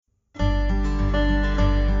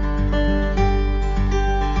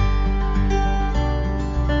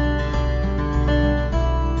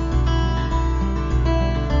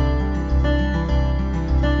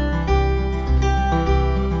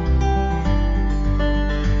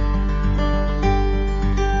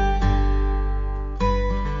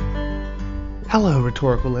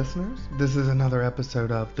Rhetorical listeners, this is another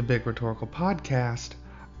episode of the Big Rhetorical Podcast.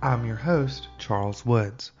 I'm your host, Charles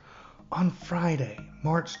Woods. On Friday,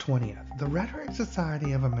 March 20th, the Rhetoric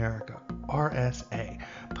Society of America, RSA,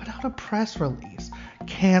 put out a press release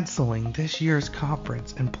canceling this year's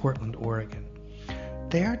conference in Portland, Oregon.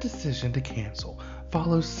 Their decision to cancel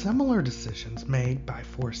follows similar decisions made by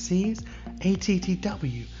 4Cs,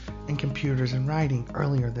 ATTW, and Computers and Writing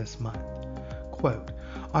earlier this month. Quote,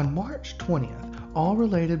 on March 20th, all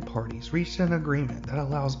related parties reached an agreement that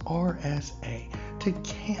allows RSA to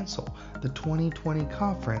cancel the 2020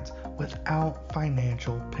 conference without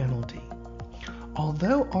financial penalty.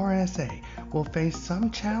 Although RSA will face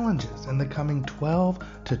some challenges in the coming 12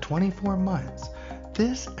 to 24 months,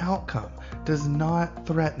 this outcome does not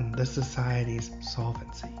threaten the Society's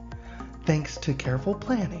solvency. Thanks to careful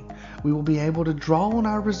planning, we will be able to draw on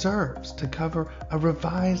our reserves to cover a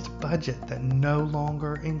revised budget that no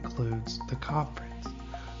longer includes the conference.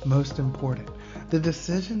 Most important, the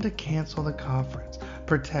decision to cancel the conference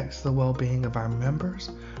protects the well-being of our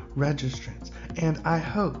members, registrants, and I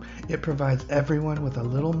hope it provides everyone with a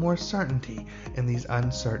little more certainty in these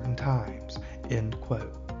uncertain times. End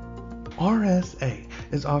quote. RSA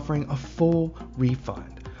is offering a full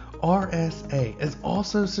refund. RSA is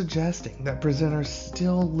also suggesting that presenters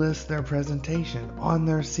still list their presentation on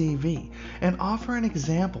their CV and offer an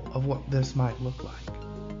example of what this might look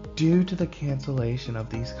like. Due to the cancellation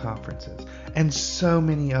of these conferences and so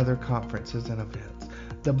many other conferences and events,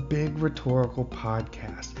 the Big Rhetorical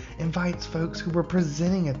Podcast invites folks who were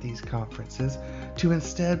presenting at these conferences to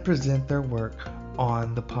instead present their work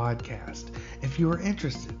on the podcast. If you are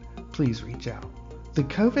interested, please reach out. The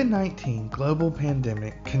COVID-19 global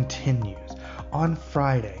pandemic continues. On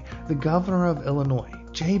Friday, the governor of Illinois,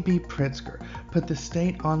 J.B. Pritzker, put the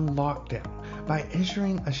state on lockdown by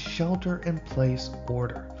issuing a shelter-in-place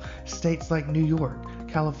order. States like New York,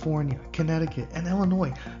 California, Connecticut, and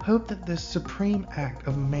Illinois hope that this supreme act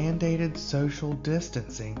of mandated social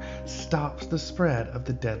distancing stops the spread of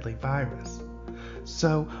the deadly virus.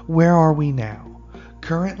 So, where are we now?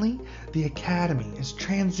 Currently, the Academy is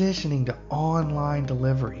transitioning to online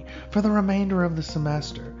delivery for the remainder of the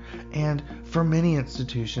semester and, for many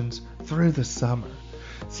institutions, through the summer.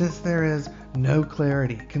 Since there is no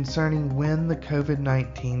clarity concerning when the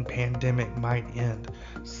COVID-19 pandemic might end,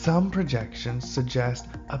 some projections suggest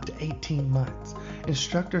up to 18 months.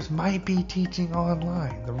 Instructors might be teaching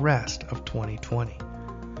online the rest of 2020.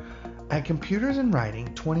 At Computers and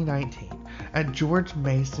Writing 2019 at George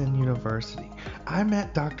Mason University, I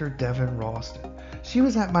met Dr. Devon Ralston. She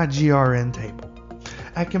was at my GRN table.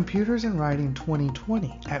 At Computers and Writing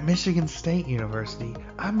 2020 at Michigan State University,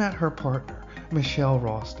 I met her partner, Michelle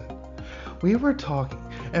Ralston. We were talking,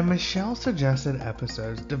 and Michelle suggested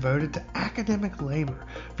episodes devoted to academic labor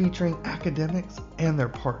featuring academics and their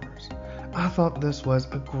partners. I thought this was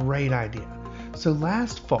a great idea, so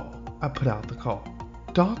last fall I put out the call.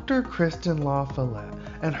 Dr. Kristen LaFollette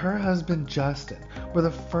and her husband Justin were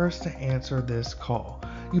the first to answer this call.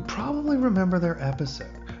 You probably remember their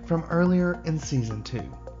episode from earlier in season 2.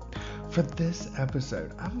 For this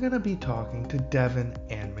episode, I'm going to be talking to Devon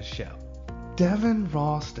and Michelle. Devon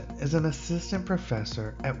Ralston is an assistant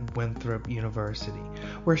professor at Winthrop University,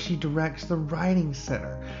 where she directs the Writing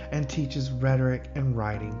Center and teaches rhetoric and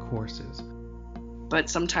writing courses. But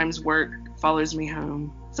sometimes work follows me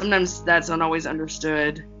home. Sometimes that's not always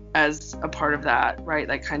understood as a part of that, right?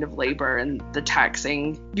 That kind of labor and the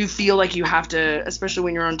taxing. You feel like you have to, especially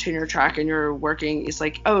when you're on tenure track and you're working, it's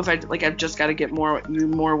like, oh, I've just got to get more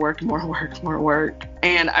work.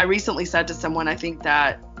 And I recently said to someone, I think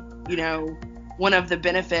that, one of the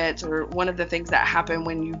benefits or one of the things that happen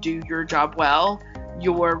when you do your job well,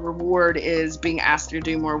 your reward is being asked to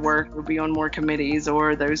do more work or be on more committees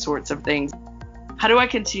or those sorts of things. How do I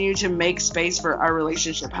continue to make space for our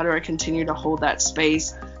relationship? How do I continue to hold that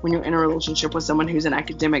space when you're in a relationship with someone who's an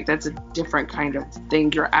academic? That's a different kind of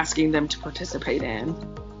thing you're asking them to participate in.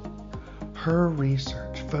 Her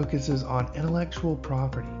research focuses on intellectual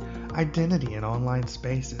property, identity in online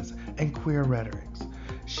spaces, and queer rhetorics.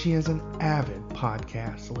 She is an avid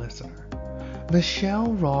podcast listener.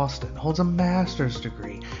 Michelle Ralston holds a master's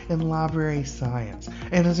degree in library science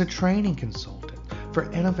and is a training consultant for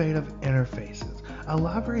Innovative Interfaces, a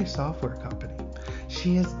library software company.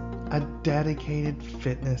 She is a dedicated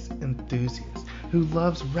fitness enthusiast who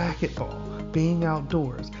loves racquetball, being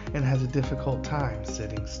outdoors, and has a difficult time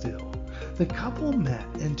sitting still. The couple met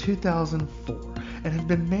in 2004 and have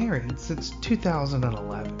been married since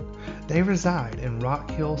 2011. They reside in Rock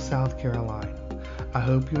Hill, South Carolina. I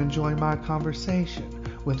hope you enjoy my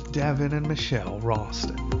conversation with Devon and Michelle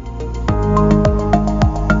Ralston.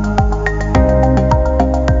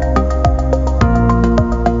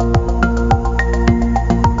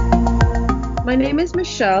 is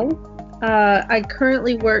Michelle. I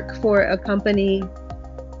currently work for a company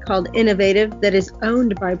called Innovative that is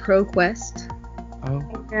owned by ProQuest.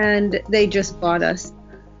 Oh. And they just bought us.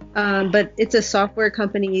 But it's a software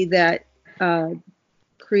company that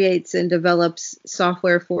creates and develops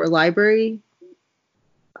software for library,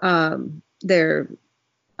 their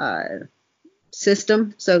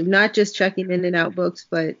system. So not just checking in and out books,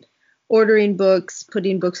 but ordering books,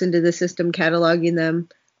 putting books into the system, cataloging them,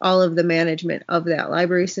 all of the management of that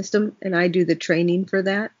library system. And I do the training for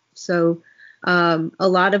that. So a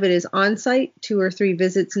lot of it is on site, 2 or 3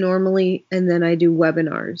 visits normally, and then I do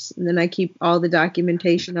webinars. And then I keep all the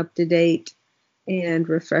documentation up to date and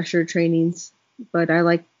refresher trainings. But I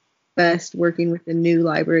like best working with the new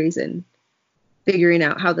libraries and figuring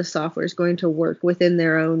out how the software is going to work within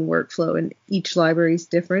their own workflow, and each library is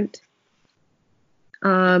different.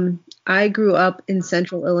 I grew up in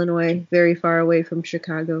central Illinois, very far away from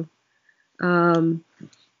Chicago, middle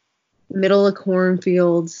of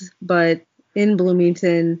cornfields, but in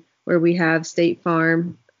Bloomington, where we have State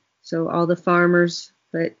Farm. So all the farmers,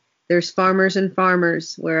 but there's farmers and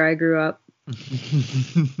farmers where I grew up.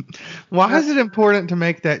 Why is it important to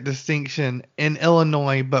make that distinction in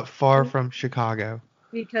Illinois but far from Chicago?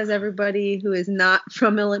 Because everybody who is not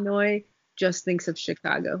from Illinois just thinks of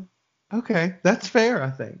Chicago. Okay, that's fair, I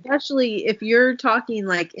think. Especially if you're talking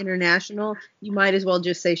like international, you might as well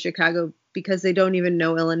just say Chicago because they don't even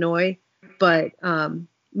know Illinois. But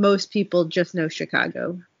most people just know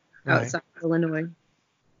Chicago outside of Illinois.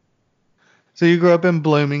 So you grew up in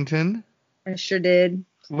Bloomington? I sure did.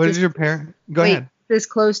 What did your parents? Go ahead. As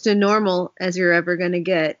close to normal as you're ever going to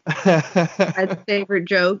get. That's a favorite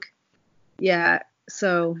joke. Yeah.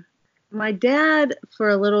 So my dad, for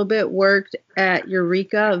a little bit, worked at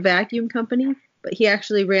Eureka Vacuum Company, but he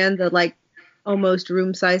actually ran the almost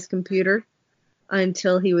room-sized computer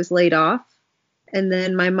until he was laid off. And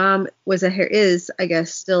then my mom is, I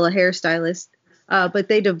guess, still a hairstylist, but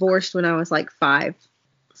they divorced when I was 5.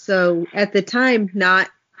 So at the time,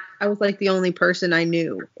 I was the only person I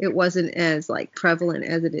knew. It wasn't as prevalent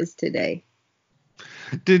as it is today.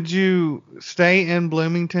 Did you stay in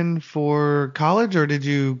Bloomington for college, or did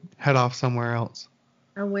you head off somewhere else?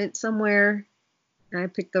 I went somewhere, and I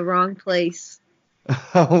picked the wrong place.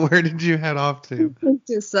 Where did you head off to?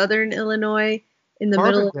 To Southern Illinois, in the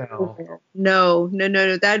middle of nowhere. No.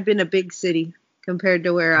 That had been a big city compared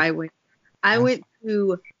to where I went. I went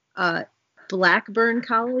to Blackburn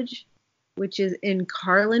College, which is in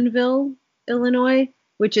Carlinville, Illinois,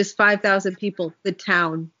 which is 5,000 people, the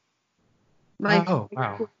town. My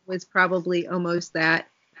school was probably almost that.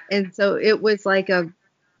 And so it was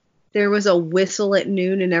there was a whistle at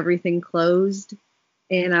noon and everything closed.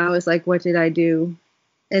 And I was like, what did I do?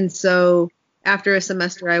 And so after a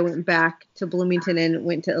semester, I went back to Bloomington and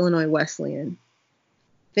went to Illinois Wesleyan,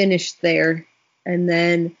 finished there, and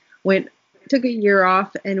then took a year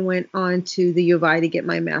off and went on to the U of I to get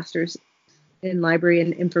my master's in library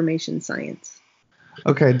and information science.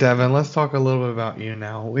 Okay, Devon, let's talk a little bit about you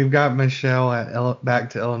now. We've got Michelle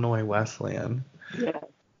back to Illinois Wesleyan. Yeah.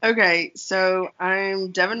 Okay, so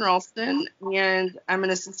I'm Devon Ralston, and I'm an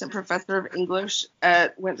assistant professor of English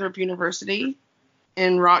at Winthrop University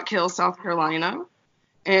in Rock Hill, South Carolina.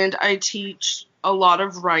 And I teach a lot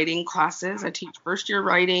of writing classes. I teach first-year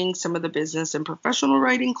writing, some of the business and professional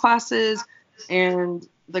writing classes, and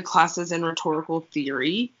the classes in rhetorical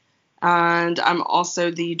theory. And I'm also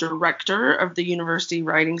the director of the University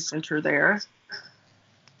Writing Center there.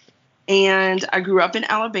 And I grew up in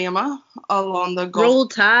Alabama along the Gulf. Roll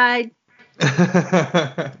Tide.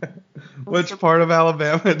 Which part of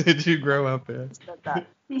Alabama did you grow up in?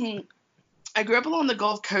 I grew up along the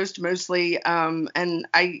Gulf Coast mostly, and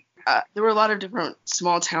there were a lot of different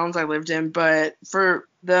small towns I lived in, but for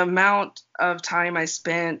the amount of time I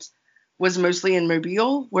spent was mostly in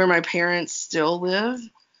Mobile, where my parents still live.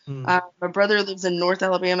 My brother lives in North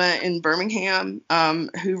Alabama in Birmingham,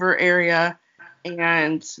 Hoover area.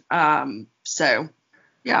 And so,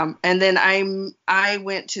 yeah. And then I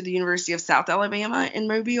went to the University of South Alabama in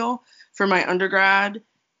Mobile for my undergrad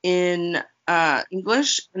in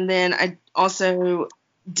English. And then I also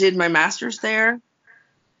did my master's there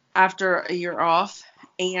after a year off.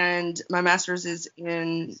 And my master's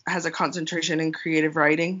has a concentration in creative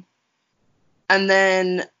writing. And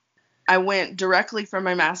then I went directly from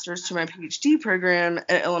my master's to my PhD program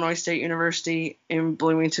at Illinois State University in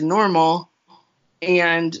Bloomington Normal.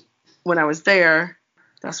 And when I was there,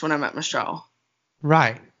 that's when I met Michelle.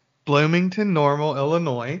 Right. Bloomington Normal,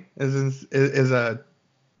 Illinois is a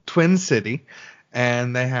twin city,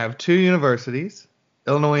 and they have 2 universities,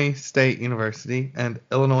 Illinois State University and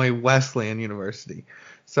Illinois Wesleyan University.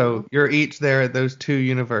 So you're each there at those two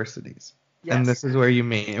universities. Yes. And this is where you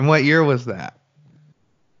meet. And what year was that?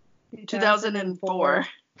 2004.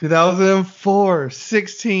 2004,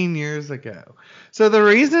 16 years ago. So the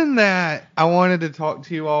reason that I wanted to talk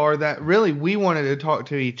to you all, or that really we wanted to talk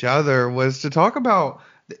to each other, was to talk about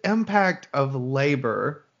the impact of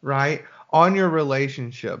labor, right, on your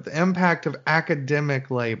relationship, the impact of academic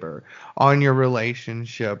labor on your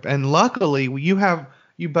relationship. And luckily,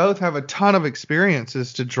 you both have a ton of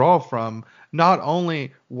experiences to draw from, not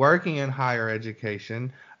only working in higher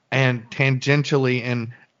education and tangentially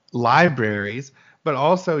in libraries, but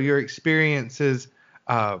also your experiences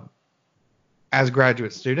as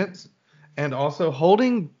graduate students and also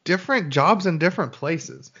holding different jobs in different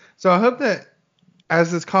places. So I hope that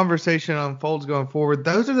as this conversation unfolds going forward,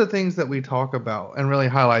 those are the things that we talk about and really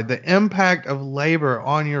highlight, the impact of labor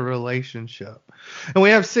on your relationship. And we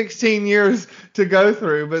have 16 years to go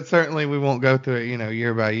through, but certainly we won't go through it,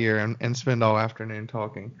 year by year and spend all afternoon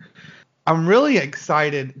talking. I'm really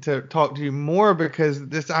excited to talk to you more because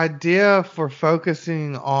this idea for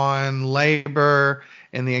focusing on labor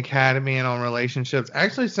in the academy and on relationships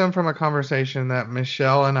actually stemmed from a conversation that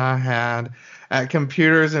Michelle and I had at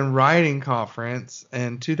Computers and Writing Conference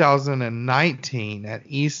in 2019 at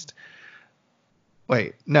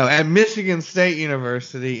Michigan State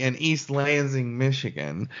University in East Lansing,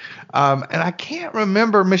 Michigan. And I can't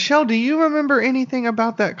remember. Michelle, do you remember anything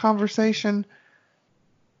about that conversation?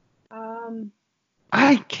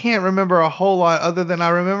 I can't remember a whole lot other than I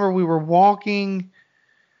remember we were walking.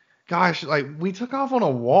 Gosh, we took off on a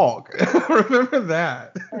walk. I remember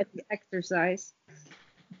that. Exercise.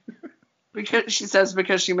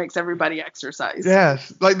 Because she makes everybody exercise. Yes,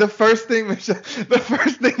 the first thing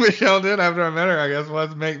Michelle did after I met her, I guess,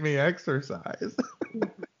 was make me exercise.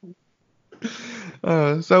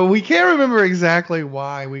 So we can't remember exactly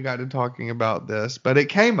why we got to talking about this, but it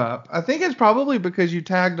came up. I think it's probably because you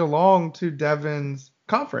tagged along to Devon's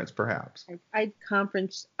conference, perhaps. I've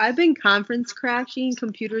been conference crashing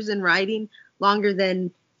computers and writing longer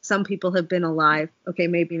than some people have been alive. Okay,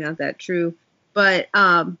 maybe not that true, but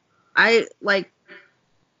I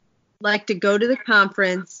like to go to the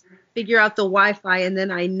conference, figure out the Wi-Fi, and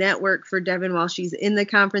then I network for Devon while she's in the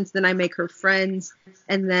conference. Then I make her friends,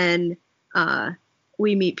 and then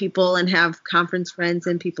we meet people and have conference friends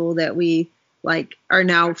and people that we are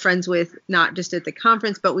now friends with, not just at the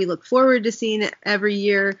conference, but we look forward to seeing it every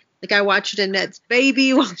year. I watched Annette's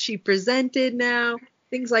baby while she presented now,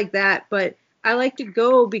 things like that. But I like to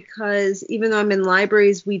go because even though I'm in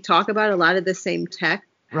libraries, we talk about a lot of the same tech.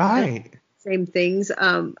 Right. Same things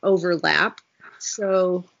overlap.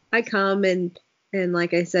 So I come and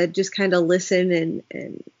like I said, just kind of listen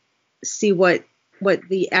and see what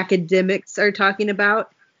the academics are talking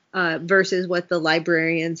about versus what the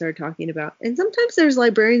librarians are talking about. And sometimes there's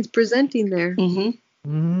librarians presenting there. Mm-hmm.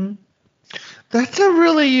 Mm-hmm. That's a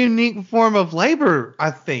really unique form of labor,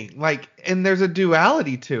 I think. And there's a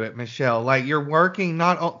duality to it, Michelle. You're working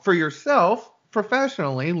not for yourself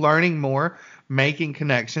professionally, learning more, making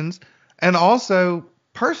connections, and also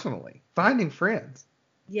personally finding friends.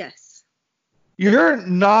 Yes. You're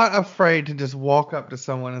not afraid to just walk up to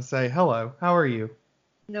someone and say, hello, how are you?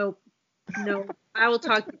 Nope. No, I will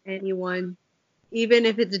talk to anyone, even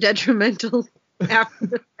if it's detrimental after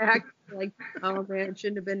the fact. Oh man,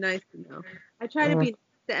 shouldn't have been nice to know. I try to be nice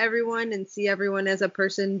to everyone and see everyone as a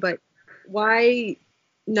person, but why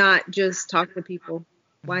not just talk to people?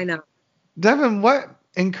 Why not? Devon, what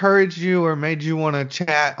encouraged you or made you want to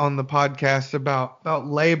chat on the podcast about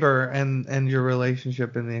labor and your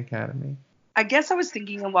relationship in the academy? I guess I was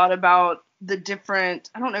thinking a lot about the different,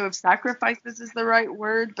 I don't know if sacrifices is the right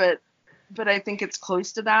word, but I think it's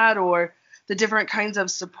close to that, or the different kinds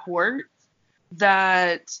of support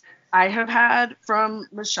that I have had from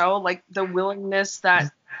Michelle, the willingness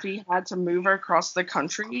that she had to move across the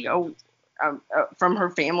country from her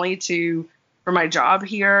family for my job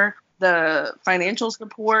here, the financial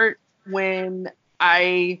support when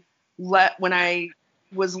I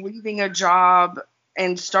was leaving a job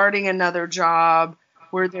and starting another job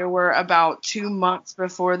where there were about 2 months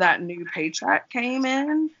before that new paycheck came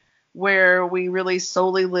in, where we really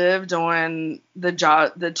solely lived on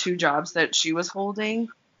the two jobs that she was holding.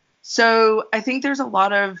 So I think there's a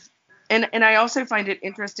lot of, and I also find it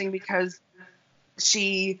interesting because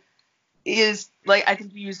she is I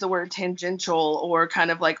think you use the word tangential or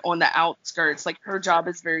kind of on the outskirts. Her job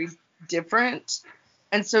is very different.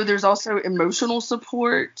 And so there's also emotional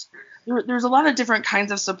support. There's a lot of different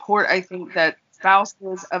kinds of support, I think, that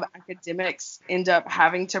spouses of academics end up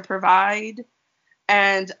having to provide.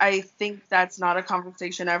 And I think that's not a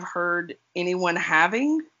conversation I've heard anyone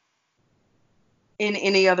having in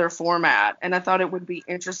any other format. And I thought it would be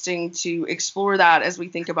interesting to explore that as we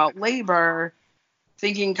think about labor,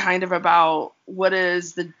 thinking kind of about what are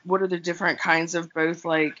the different kinds of both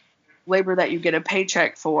like labor that you get a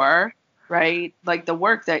paycheck for, right? Like the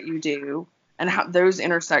work that you do and how those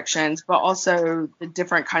intersections, but also the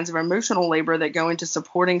different kinds of emotional labor that go into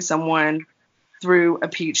supporting someone through a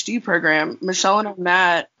PhD program. Michelle and I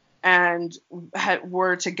met and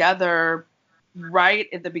were together right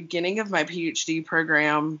at the beginning of my PhD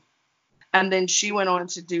program. And then she went on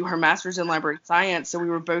to do her master's in library science. So we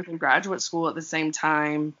were both in graduate school at the same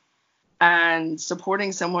time, and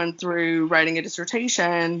supporting someone through writing a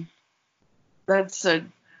dissertation. That's a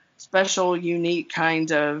special, unique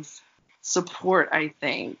kind of support, I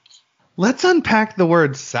think. Let's unpack the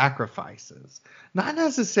word sacrifices. Not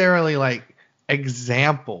necessarily like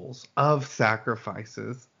examples of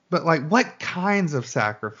sacrifices, but like what kinds of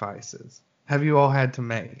sacrifices have you all had to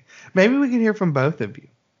make? Maybe we can hear from both of you.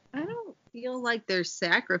 I don't feel like there's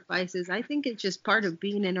sacrifices. I think it's just part of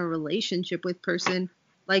being in a relationship with person.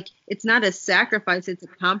 Like, it's not a sacrifice, it's a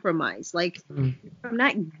compromise. Like, I'm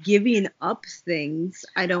not giving up things.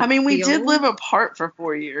 We did live apart for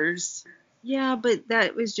 4 years. Yeah, but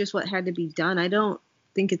that was just what had to be done. I don't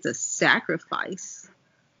think it's a sacrifice.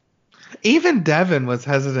 Even Devon was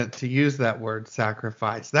hesitant to use that word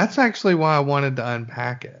sacrifice. That's actually why I wanted to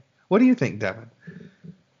unpack it. What do you think, Devon?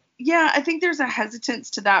 Yeah, I think there's a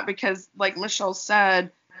hesitance to that because, like Michelle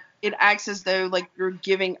said, it acts as though like you're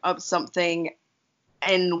giving up something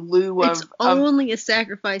in lieu of. It's only a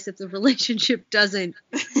sacrifice if the relationship doesn't.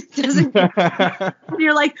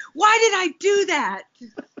 You're like, why did I do that?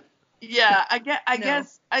 Yeah,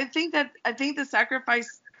 I think the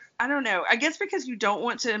sacrifice. I don't know. I guess because you don't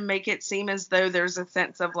want to make it seem as though there's a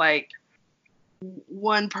sense of like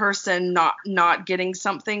one person not getting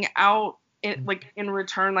something out in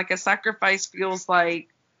return. Like a sacrifice feels like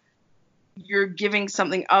you're giving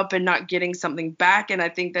something up and not getting something back. And I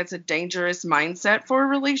think that's a dangerous mindset for a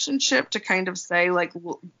relationship to kind of say like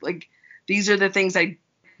these are the things I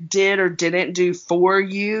did or didn't do for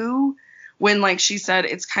you. When, like she said,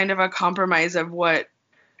 it's kind of a compromise of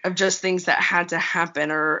just things that had to happen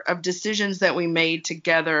or of decisions that we made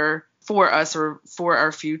together for us or for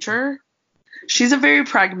our future. She's a very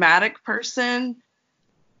pragmatic person.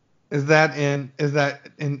 Is that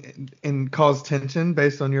in cause tension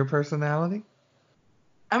based on your personality?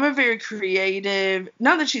 I'm a very creative,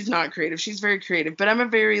 not that she's not creative, she's very creative, but I'm a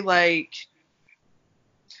very like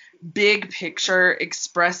big picture,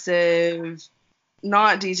 expressive,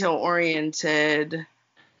 not detail oriented.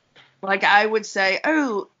 Like I would say,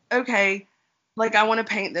 oh, okay, like I want to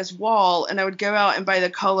paint this wall, and I would go out and buy the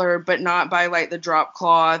color, but not buy like the drop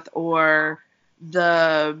cloth or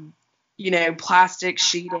the, plastic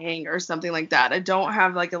sheeting or something like that. I don't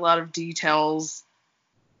have like a lot of details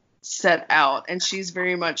set out. And she's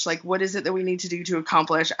very much like, what is it that we need to do to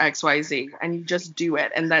accomplish X, Y, Z? And you just do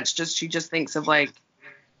it. And she just thinks of like,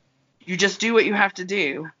 you just do what you have to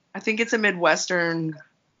do. I think it's a Midwestern.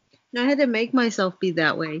 I had to make myself be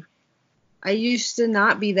that way. I used to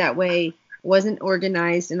not be that way. Wasn't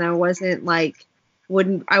organized, and I wasn't like,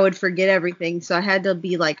 I would forget everything. So I had to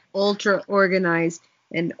be like ultra organized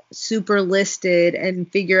and super listed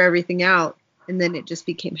and figure everything out. And then it just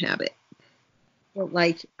became habit. But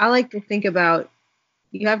like, I like to think about,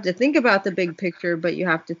 you have to think about the big picture, but you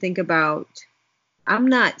have to think about, I'm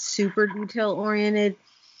not super detail oriented,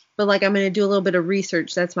 but like I'm going to do a little bit of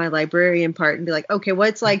research. That's my librarian part, and be like, okay,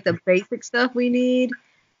 what's like the basic stuff we need?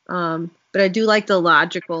 But I do like the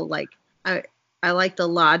logical, like I like the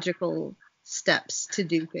logical steps to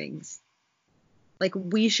do things. Like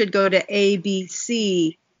we should go to A, B,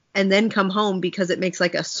 C, and then come home because it makes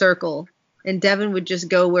like a circle. And Devon would just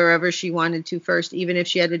go wherever she wanted to first, even if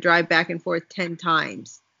she had to drive back and forth 10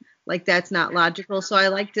 times. Like that's not logical. So I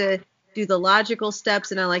like to do the logical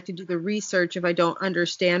steps, and I like to do the research if I don't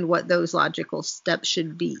understand what those logical steps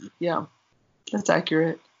should be. Yeah, that's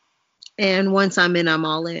accurate. And once I'm in, I'm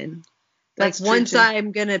all in. Like once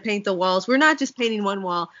I'm going to paint the walls, we're not just painting one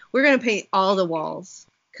wall. We're going to paint all the walls,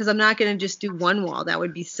 because I'm not going to just do one wall. That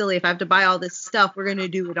would be silly. If I have to buy all this stuff, we're going to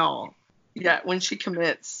do it all. Yeah, when she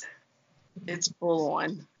commits, it's full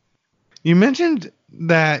on. You mentioned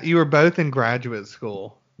that you were both in graduate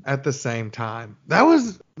school at the same time. That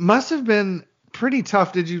must have been pretty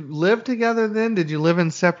tough. Did you live together then? Did you live in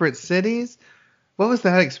separate cities? What was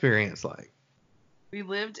that experience like? We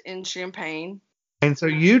lived in Champaign. And so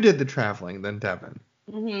you did the traveling then, Devon.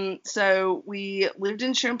 Mm-hmm. So we lived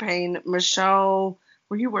in Champaign. Michelle,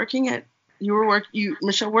 were you working at?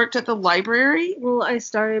 Michelle worked at the library? Well, I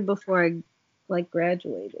started before I like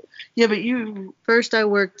graduated. Yeah, but you First I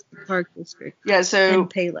worked in the Park District. Yeah, so and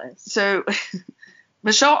Payless. So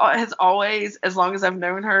Michelle has always, as long as I've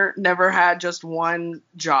known her, never had just one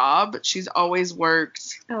job. She's always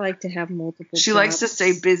worked. I like to have multiple She jobs. likes to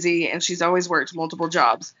stay busy, and she's always worked multiple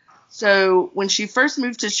jobs. So when she first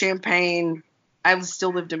moved to Champaign, I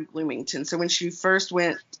still lived in Bloomington. So when she first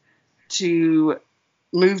move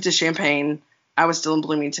to Champaign, I was still in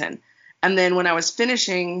Bloomington. And then when I was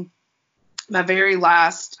finishing my very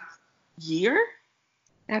last year,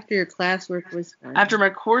 after your classwork was done, after my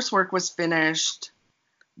coursework was finished,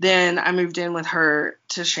 then I moved in with her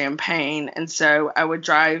to Champaign. And so I would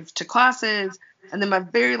drive to classes. And then my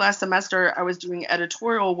very last semester, I was doing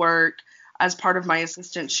editorial work as part of my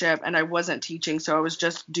assistantship, and I wasn't teaching. So I was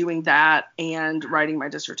just doing that and writing my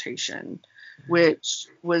dissertation, which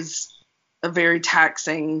was a very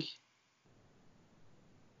taxing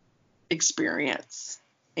experience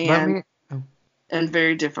and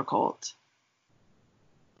very difficult.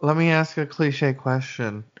 Let me ask a cliche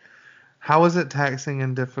question. How was it taxing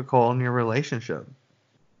and difficult in your relationship?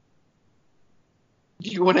 Do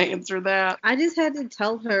you want to answer that? I just had to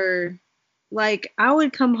tell her, like, I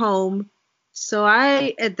would come home. So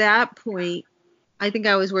at that point, I think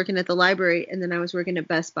I was working at the library, and then I was working at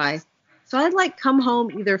Best Buy. So I'd like come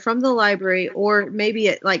home either from the library or maybe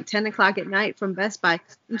at like 10 o'clock at night from Best Buy.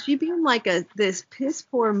 And she'd be in like this piss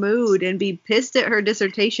poor mood and be pissed at her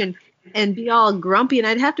dissertation and be all grumpy. And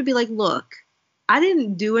I'd have to be like, look, I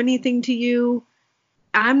didn't do anything to you.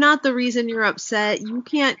 I'm not the reason you're upset. You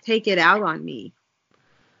can't take it out on me.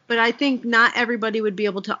 But I think not everybody would be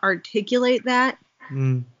able to articulate that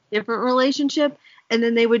different relationship. And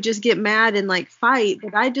then they would just get mad and like fight.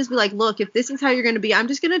 But I'd just be like, look, if this is how you're going to be, I'm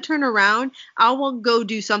just going to turn around. I will go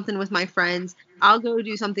do something with my friends. I'll go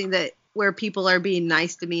do something where people are being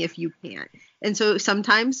nice to me if you can't. And so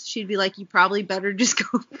sometimes she'd be like, you probably better just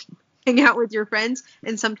go hang out with your friends.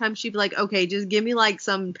 And sometimes she'd be like, okay, just give me like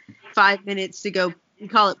some 5 minutes to go. We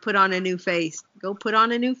call it put on a new face. Go put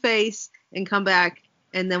on a new face and come back,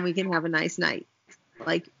 and then we can have a nice night.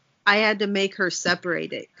 Like, I had to make her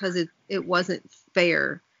separate it because it wasn't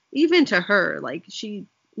fair, even to her. Like, she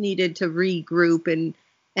needed to regroup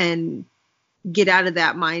and get out of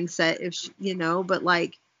that mindset, if she, but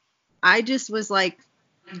like, I just was like,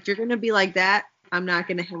 if you're going to be like that, I'm not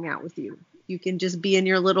going to hang out with you. You can just be in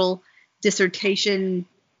your little dissertation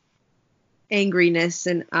angriness,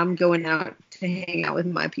 and I'm going out to hang out with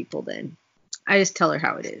my people then. I just tell her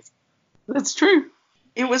how it is. That's true.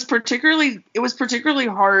 It was particularly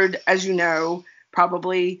hard, as you know,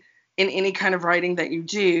 probably in any kind of writing that you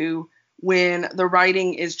do, when the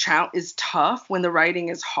writing is tough, when the writing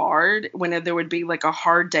is hard, when there would be like a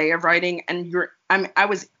hard day of writing, and I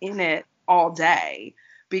was in it all day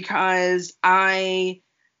because I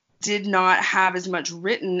did not have as much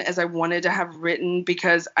written as I wanted to have written,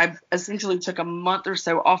 because I essentially took a month or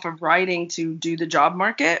so off of writing to do the job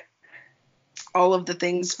market, all of the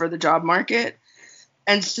things for the job market.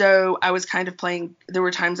 And so I was kind of there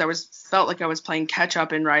were times felt like I was playing catch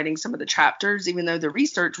up in writing some of the chapters, even though the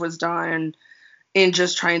research was done, in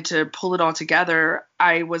just trying to pull it all together.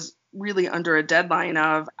 I was really under a deadline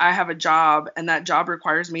of, I have a job, and that job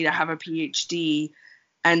requires me to have a PhD.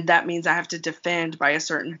 And that means I have to defend by a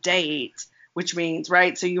certain date, which means,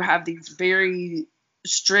 right? So you have these very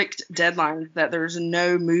strict deadlines that there's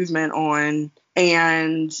no movement on.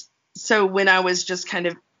 And so when I was just kind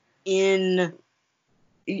of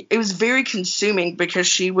it was very consuming, because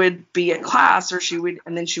she would be at class,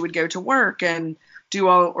 and then she would go to work and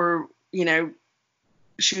do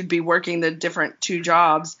she would be working the different 2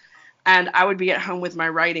 jobs, and I would be at home with my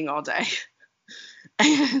writing all day.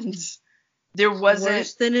 And there wasn't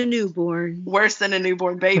worse than a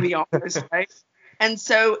newborn baby almost, right? And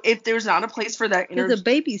so if there's not a place for that energy, because a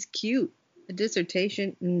baby's cute. A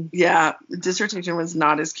dissertation. Yeah, the dissertation was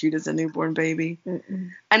not as cute as a newborn baby. Mm-mm.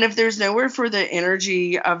 And if there's nowhere for the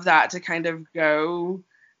energy of that to kind of go,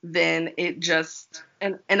 then it just,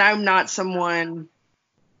 and I'm not someone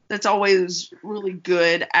that's always really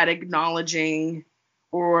good at acknowledging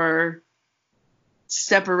or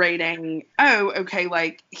separating, oh, okay,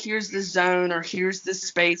 like, here's the zone or here's the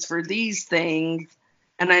space for these things,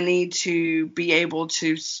 and I need to be able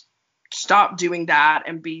to stop doing that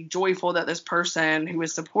and be joyful that this person who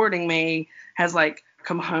is supporting me has like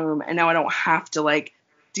come home, and now I don't have to like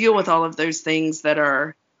deal with all of those things that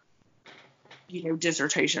are,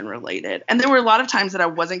 dissertation related. And there were a lot of times that I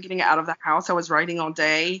wasn't getting out of the house. I was writing all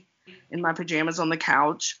day in my pajamas on the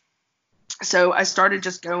couch. So I started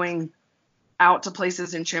just going out to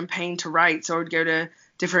places in Champaign to write. So I would go to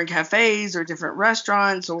different cafes or different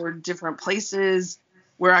restaurants or different places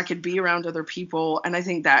where I could be around other people. And I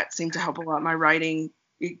think that seemed to help a lot. My writing,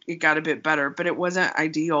 it got a bit better, but it wasn't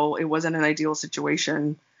ideal. It wasn't an ideal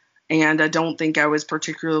situation. And I don't think I was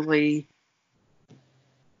particularly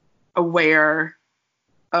aware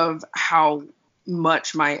of how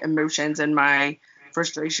much my emotions and my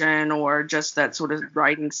frustration or just that sort of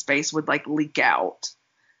writing space would like leak out.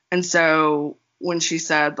 And so when she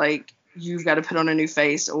said like, you've got to put on a new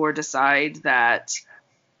face or decide that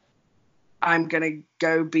I'm going to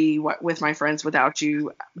go be with my friends without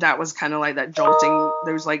you, that was kind of like that jolting,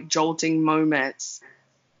 those like jolting moments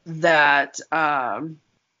that, that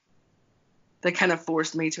kind of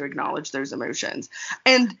forced me to acknowledge those emotions.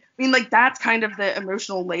 And I mean, like, that's kind of the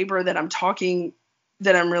emotional labor that I'm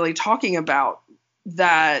really talking about,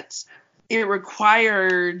 that it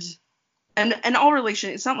required, and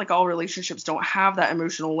it's not like all relationships don't have that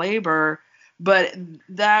emotional labor, but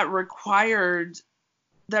that required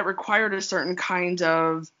a certain kind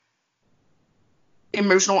of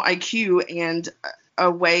emotional IQ and a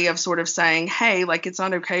way of sort of saying, hey, like, it's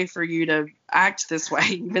not okay for you to act this way,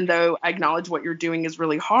 even though I acknowledge what you're doing is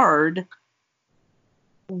really hard.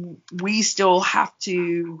 You still have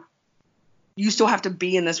to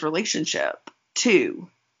be in this relationship too.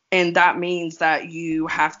 And that means that you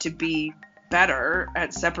have to be better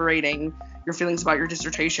at separating your feelings about your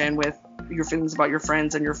dissertation with your feelings about your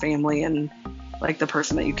friends and your family and like the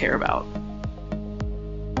person that you care about.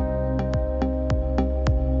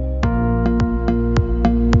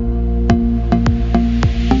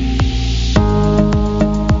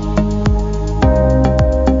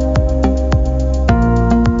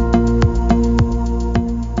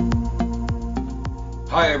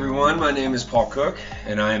 Hi everyone, my name is Paul Cook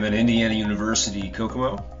and I am at Indiana University,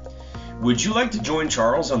 Kokomo. Would you like to join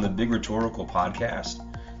Charles on the Big Rhetorical Podcast?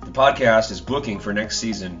 The podcast is booking for next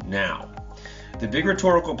season now. The Big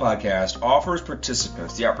Rhetorical Podcast offers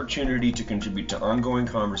participants the opportunity to contribute to ongoing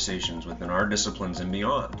conversations within our disciplines and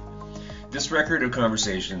beyond. This record of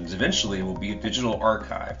conversations eventually will be a digital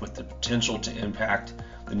archive with the potential to impact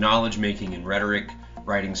the knowledge making in rhetoric,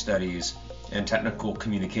 writing studies, and technical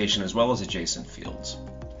communication, as well as adjacent fields.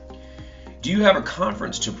 Do you have a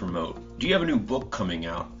conference to promote? Do you have a new book coming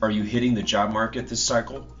out? Are you hitting the job market this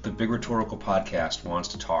cycle? The Big Rhetorical Podcast wants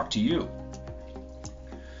to talk to you.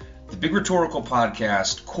 The Big Rhetorical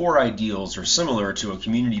Podcast core ideals are similar to a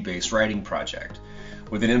community-based writing project,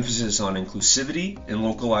 with an emphasis on inclusivity and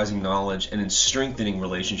localizing knowledge and in strengthening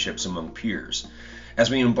relationships among peers. As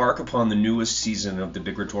we embark upon the newest season of the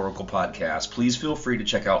Big Rhetorical Podcast, please feel free to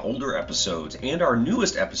check out older episodes and our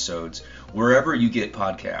newest episodes wherever you get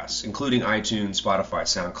podcasts, including iTunes, Spotify,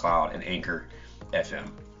 SoundCloud, and Anchor FM.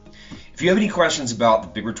 If you have any questions about the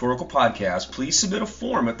Big Rhetorical Podcast, please submit a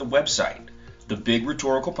form at the website,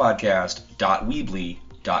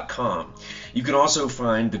 thebigRhetoricalPodcast.weebly.com. You can also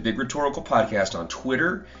find the Big Rhetorical Podcast on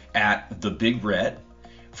Twitter at @TheBigRhet.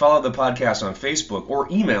 Follow the podcast on Facebook or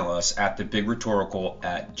email us at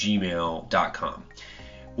thebigRhetorical@gmail.com.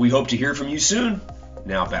 We hope to hear from you soon.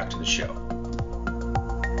 Now back to the show.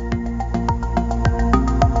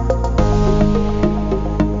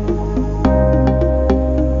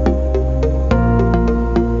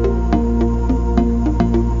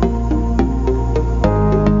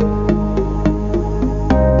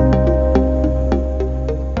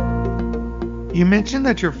 You mentioned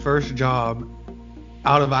that your first job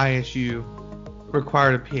out of ISU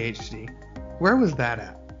required a PhD. Where was that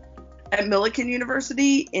at? At Millikan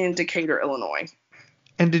University in Decatur, Illinois.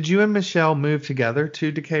 And did you and Michelle move together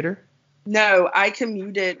to Decatur? No, I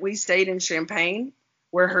commuted. We stayed in Champaign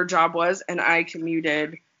where her job was, and I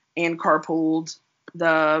commuted and carpooled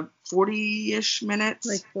the 40-ish minutes.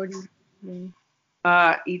 Like 40.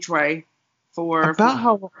 Each way for About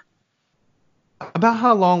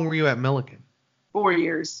how long were you at Millikan? 4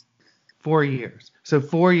 years. 4 years. So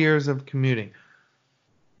 4 years of commuting.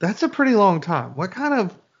 That's a pretty long time. What kind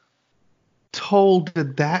of toll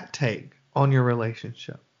did that take on your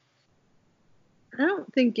relationship? I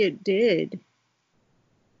don't think it did.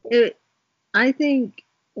 I think,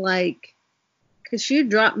 like, because she would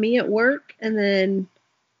drop me at work, and then,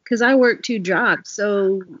 because I worked 2 jobs,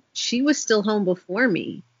 so she was still home before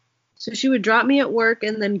me. So she would drop me at work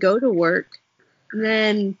and then go to work, and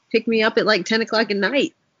then pick me up at like 10 o'clock at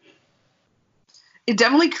night. It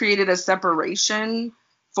definitely created a separation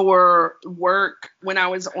for work. When I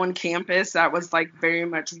was on campus, that was like very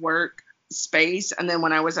much work space. And then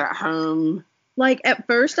when I was at home, like at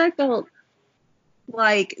first I felt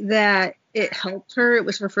like that it helped her. It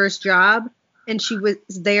was her first job and she was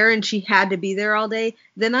there and she had to be there all day.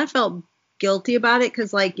 Then I felt guilty about it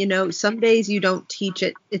because, like, you know, some days you don't teach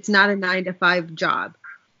it. It's not a 9 to 5 job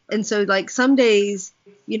And so like some days,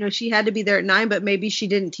 she had to be there at 9, but maybe she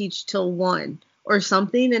didn't teach till 1 or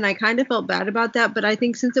something. And I kind of felt bad about that. But I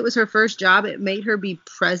think since it was her first job, it made her be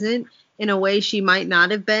present in a way she might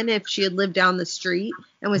not have been if she had lived down the street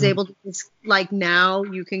and was able to just like, now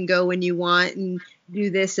you can go when you want and do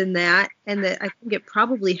this and that. And that I think it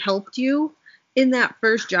probably helped you in that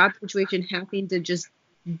first job situation, having to just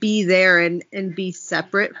be there and be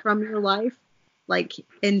separate from your life, like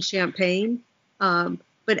in Champaign.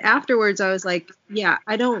 But afterwards I was like, yeah,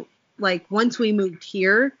 I don't like, once we moved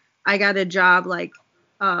here, I got a job like,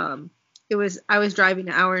 I was driving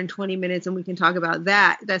an hour and 20 minutes, and we can talk about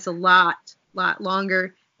that. That's a lot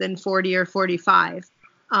longer than 40 or 45.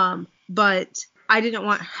 But I didn't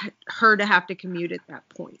want her to have to commute at that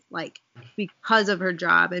point, like because of her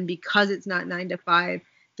job and because it's not 9 to 5,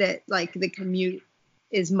 that like the commute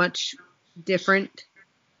is much different.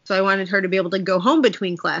 So I wanted her to be able to go home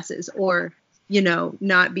between classes or,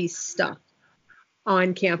 not be stuck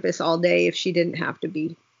on campus all day if she didn't have to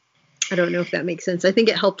be. I don't know if that makes sense. I think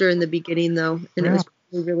it helped her in the beginning, though, and it was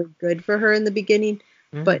really good for her in the beginning.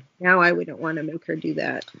 But now I wouldn't want to make her do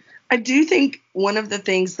that. I do think one of the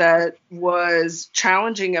things that was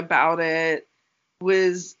challenging about it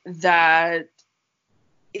was that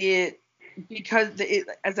because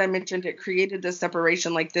as I mentioned, it created this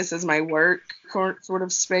separation, like this is my work sort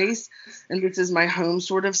of space and this is my home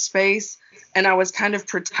sort of space. And I was kind of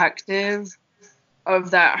protective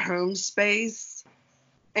of that home space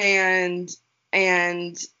and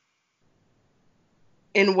in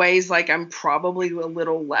ways like I'm probably a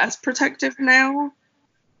little less protective now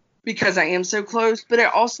because I am so close. But I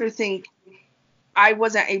also think I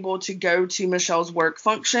wasn't able to go to Michelle's work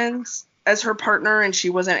functions as her partner, and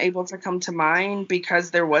she wasn't able to come to mine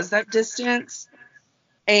because there was that distance.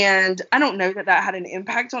 And I don't know that had an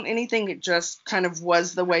impact on anything. It just kind of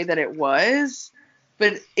was the way that it was.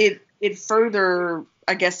 But it further,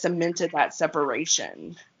 I guess, cemented that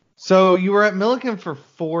separation. So you were at Millikan for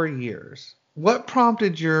 4 years. What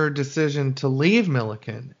prompted your decision to leave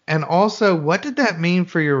Millikan? And also, what did that mean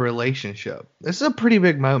for your relationship? This is a pretty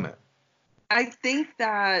big moment. I think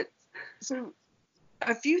that, so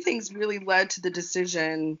a few things really led to the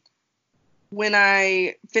decision. When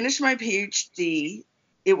I finished my PhD,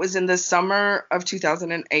 it was in the summer of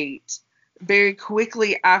 2008. Very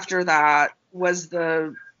quickly after that was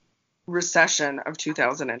the recession of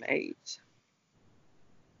 2008.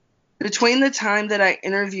 Between the time that I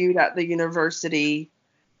interviewed at the university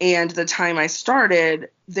and the time I started,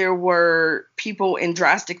 there were people in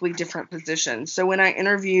drastically different positions. So when I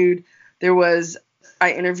interviewed,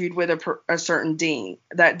 I interviewed with a certain dean.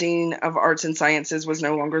 That dean of arts and sciences was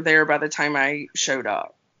no longer there by the time I showed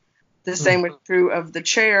up. The same was true of the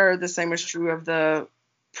chair. The same was true of the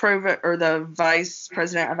the vice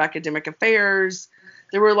president of academic affairs.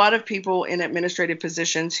 There were a lot of people in administrative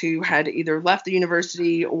positions who had either left the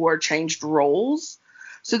university or changed roles.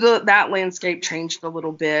 So that landscape changed a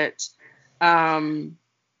little bit. And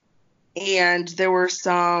there were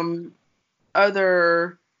some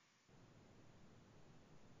other,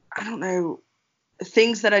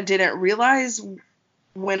 things that I didn't realize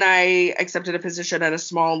when I accepted a position at a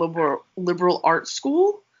small liberal arts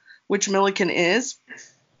school, which Millikan is.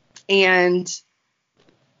 And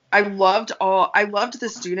I loved the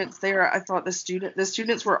students there. I thought the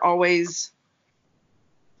students were always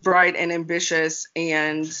bright and ambitious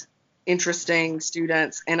and interesting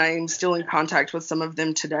students, and I am still in contact with some of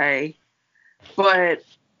them today. But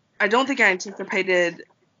I don't think I anticipated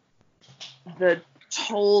the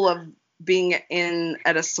toll of being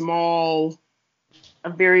at a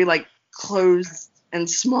very like closed and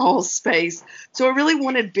small space. So I really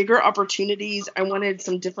wanted bigger opportunities. I wanted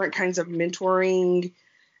some different kinds of mentoring.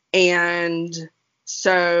 And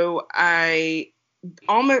so I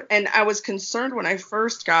was concerned when I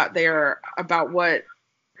first got there about what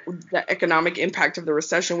the economic impact of the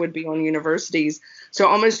recession would be on universities. So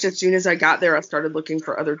almost as soon as I got there, I started looking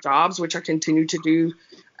for other jobs, which I continue to do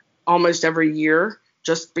almost every year,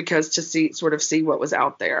 just because to see what was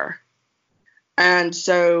out there. And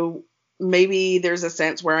so maybe there's a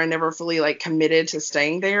sense where I never fully like committed to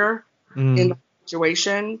staying there in the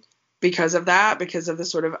situation because of the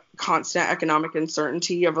sort of constant economic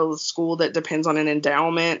uncertainty of a school that depends on an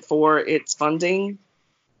endowment for its funding.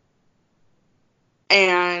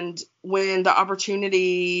 And when the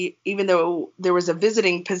opportunity, even though there was a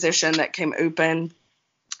visiting position that came open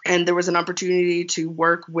and there was an opportunity to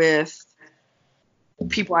work with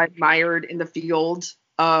people I admired in the field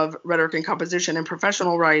of rhetoric and composition and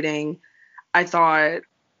professional writing, I thought,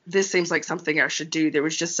 this seems like something I should do. There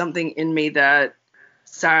was just something in me that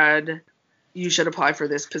said, you should apply for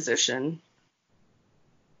this position.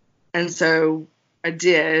 And so I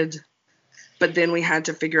did, but then we had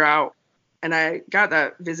to figure out, and I got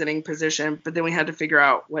that visiting position, but then we had to figure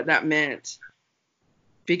out what that meant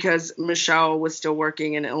because Michelle was still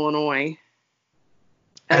working in Illinois.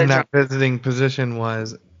 And that visiting position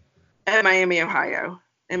was? At Miami, Ohio,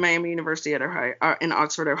 in Miami University at Ohio, in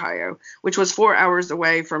Oxford, Ohio, which was 4 hours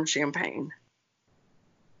away from Champaign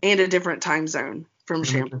and a different time zone from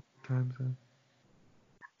Champaign.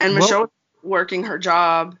 And Michelle was working her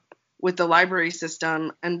job with the library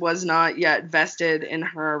system and was not yet vested in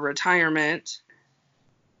her retirement.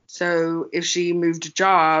 So if she moved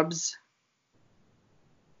jobs,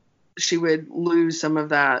 she would lose some of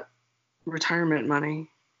that retirement money.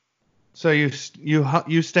 So you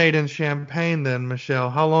stayed in Champaign then, Michelle.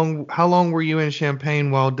 How long were you in Champaign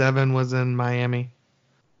while Devon was in Miami?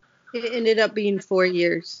 It ended up being 4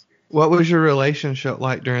 years. What was your relationship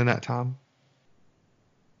like during that time?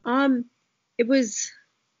 It was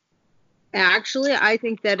actually, I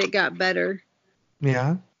think that it got better.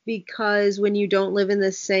 Yeah. Because when you don't live in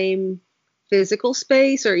the same physical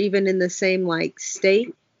space or even in the same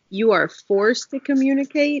state, you are forced to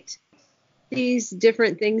communicate these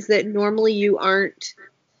different things that normally you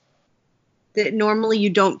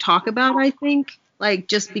don't talk about, I think.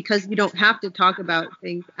 Just because you don't have to talk about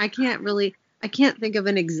things. I can't think of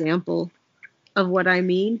an example of what I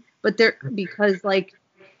mean, but because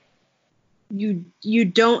you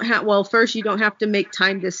don't have, first you don't have to make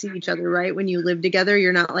time to see each other, right? When you live together,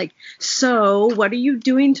 you're not so what are you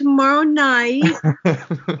doing tomorrow night?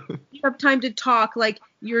 You have time to talk.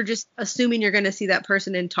 You're just assuming you're going to see that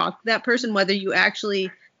person and talk to that person, whether you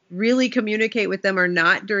actually really communicate with them or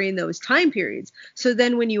not during those time periods. So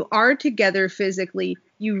then when you are together physically,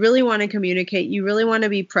 you really want to communicate. You really want to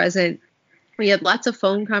be present. We had lots of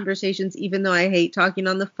phone conversations, even though I hate talking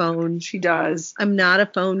on the phone. She does. I'm not a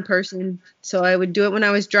phone person, so I would do it when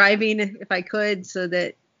I was driving if I could, so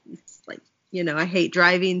that it's I hate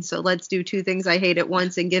driving, so let's do two things I hate at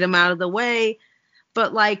once and get them out of the way.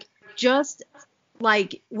 But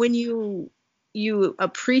when you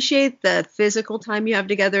appreciate the physical time you have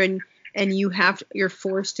together and you're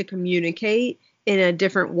forced to communicate in a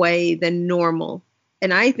different way than normal.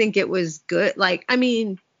 And I think it was good.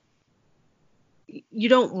 You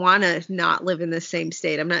don't want to not live in the same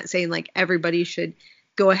state. I'm not saying everybody should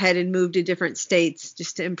go ahead and move to different states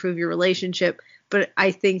just to improve your relationship. But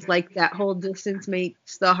I think that whole distance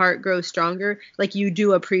makes the heart grow stronger. You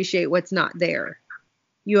do appreciate what's not there.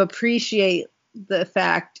 You appreciate the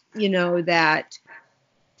fact, that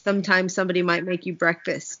sometimes somebody might make you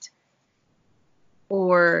breakfast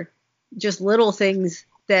or just little things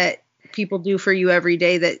that people do for you every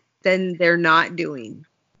day that then they're not doing.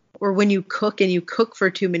 Or when you cook and you cook for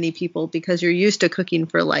too many people because you're used to cooking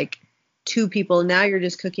for 2 people. Now you're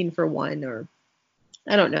just cooking for 1, or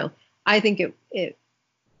I don't know. I think it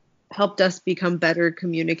helped us become better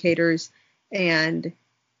communicators, and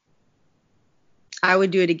I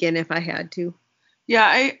would do it again if I had to. Yeah,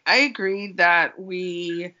 I agree that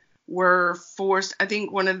we were forced. I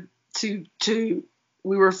think we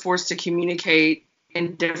were forced to communicate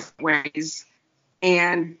in different ways.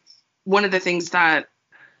 And one of the things that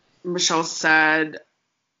Michelle said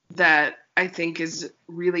that I think is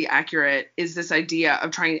really accurate is this idea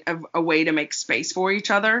of trying a way to make space for each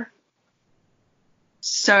other.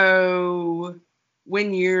 So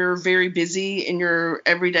when you're very busy in your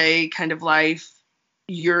everyday kind of life,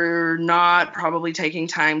 you're not probably taking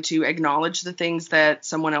time to acknowledge the things that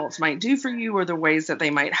someone else might do for you or the ways that they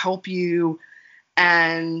might help you.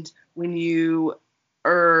 And when you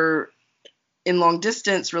are in long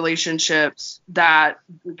distance relationships, that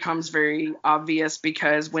becomes very obvious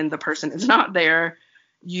because when the person is not there,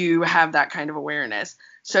 you have that kind of awareness.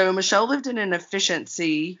 So Michelle lived in an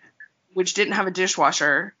efficiency which didn't have a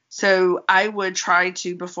dishwasher. So I would try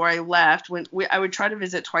to, before I left, I would try to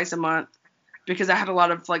visit twice a month because I had a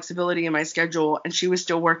lot of flexibility in my schedule, and she was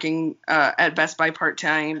still working at Best Buy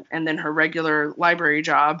part-time and then her regular library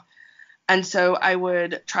job. And so I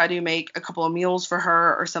would try to make a couple of meals for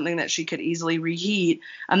her or something that she could easily reheat.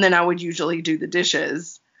 And then I would usually do the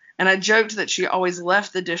dishes. And I joked that she always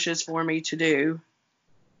left the dishes for me to do.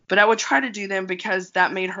 But I would try to do them because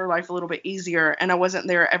that made her life a little bit easier. And I wasn't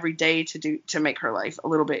there every day to make her life a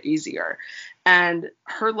little bit easier. And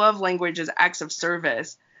her love language is acts of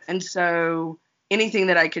service. And so anything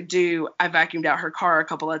that I could do, I vacuumed out her car a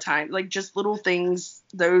couple of times. Just little things.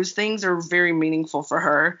 Those things are very meaningful for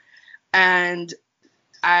her. And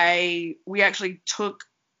we actually took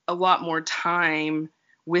a lot more time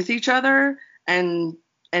with each other and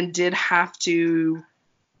did have to,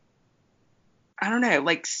 I don't know,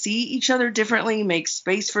 see each other differently, make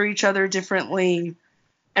space for each other differently.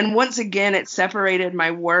 And once again, it separated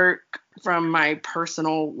my work from my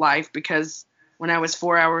personal life, because when I was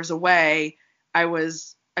 4 hours away, I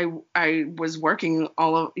was working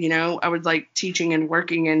I was like teaching and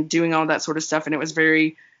working and doing all that sort of stuff. And it was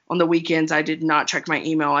on the weekends, I did not check my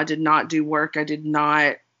email. I did not do work. I did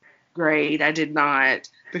not grade. I did not,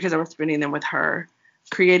 because I was spending them with her.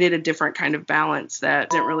 Created a different kind of balance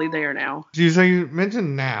that isn't really there now. So you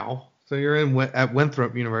mentioned now. So you're at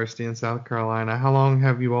Winthrop University in South Carolina. How long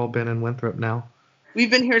have you all been in Winthrop now?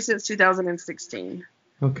 We've been here since 2016.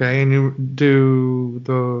 Okay, and you do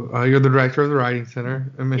you're the director of the Writing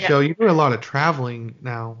Center. And Michelle, You do a lot of traveling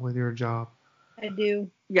now with your job. I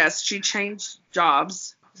do. Yes, she changed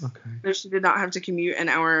jobs. Okay. So she did not have to commute an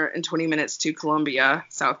hour and 20 minutes to Columbia,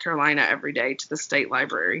 South Carolina every day to the state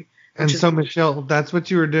library. And so, Michelle, that's what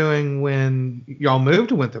you were doing when y'all moved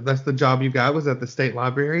to Winthrop. That's the job you got, was at the state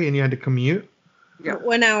library, and you had to commute? Yeah.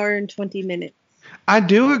 1 hour and 20 minutes. I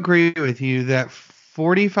do agree with you that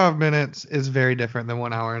 45 minutes is very different than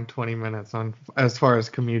 1 hour and 20 minutes as far as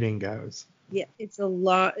commuting goes. Yeah, it's a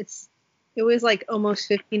lot. It was like almost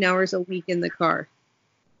 15 hours a week in the car.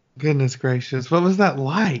 Goodness gracious. What was that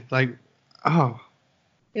like?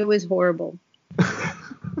 It was horrible.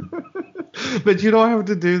 But you don't have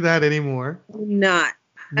to do that anymore. Not.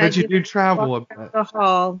 But you do travel a bit. To the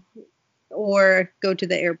hall or go to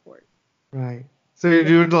the airport. Right. So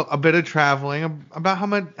you do a bit of traveling. About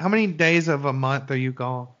how many days of a month are you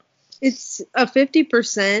gone? It's a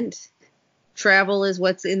 50% travel is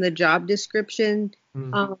what's in the job description.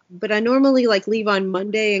 But I normally leave on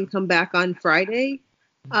Monday and come back on Friday,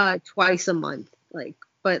 twice a month.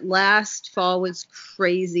 But last fall was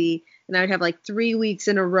crazy. And I would have 3 weeks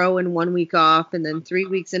in a row and 1 week off, and then 3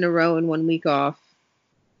 weeks in a row and 1 week off.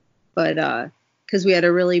 But because we had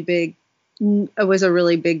it was a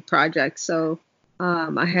really big project, so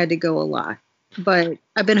I had to go a lot. But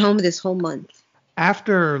I've been home this whole month.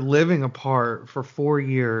 After living apart for 4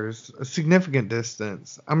 years, a significant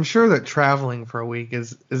distance, I'm sure that traveling for a week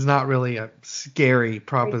is not really a scary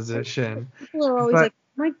proposition. People are always oh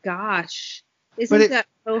my gosh, isn't that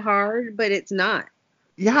so hard? But it's not.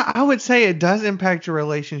 Yeah, I would say it does impact your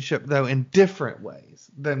relationship, though, in different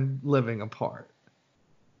ways than living apart.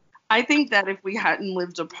 I think that if we hadn't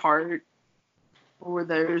lived apart for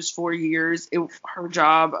those 4 years, her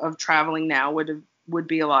job of traveling now would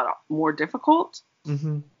be a lot more difficult.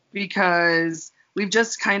 Mm-hmm. Because we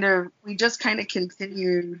just kind of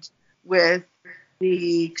continued with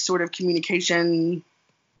the sort of communication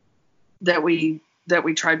that we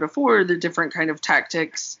tried before, the different kind of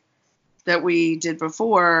tactics that we did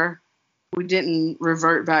before. We didn't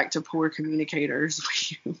revert back to poor communicators.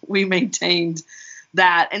 We maintained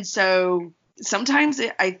that. And so sometimes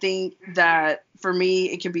I think that for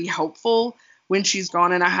me, it can be helpful when she's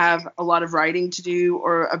gone and I have a lot of writing to do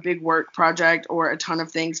or a big work project or a ton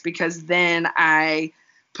of things, because then I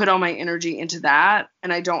put all my energy into that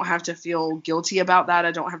and I don't have to feel guilty about that.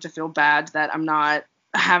 I don't have to feel bad that I'm not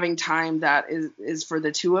having time that is for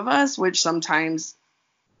the two of us, which sometimes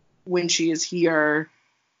when she is here,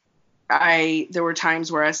 there were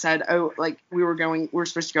times where I said, we were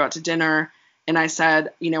supposed to go out to dinner. And I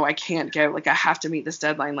said, I can't go. I have to meet this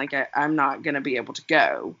deadline. I'm not going to be able to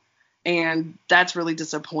go. And that's really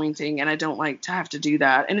disappointing. And I don't like to have to do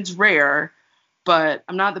that. And it's rare, but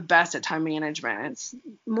I'm not the best at time management. It's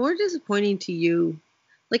more disappointing to you.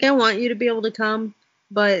 I want you to be able to come,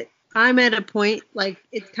 but I'm at a point,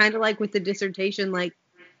 it's kind of like with the dissertation,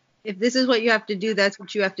 if this is what you have to do, that's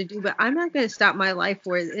what you have to do. But I'm not going to stop my life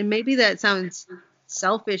for it. And maybe that sounds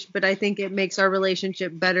selfish, but I think it makes our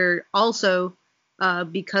relationship better also,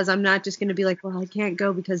 because I'm not just going to be well, I can't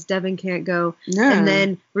go because Devon can't go. No. And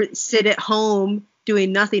then sit at home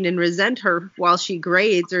doing nothing and resent her while she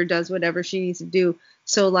grades or does whatever she needs to do.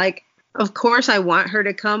 So of course I want her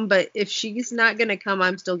to come, but if she's not going to come,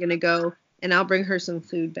 I'm still going to go. And I'll bring her some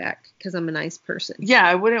food back because I'm a nice person. Yeah,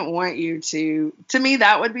 I wouldn't want you to me,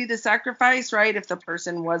 that would be the sacrifice, right? If the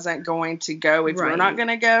person wasn't going to go, if you're not going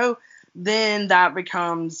to go, then that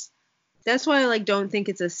becomes. That's why I don't think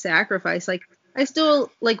it's a sacrifice. I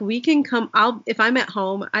still we can come. If I'm at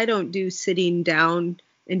home, I don't do sitting down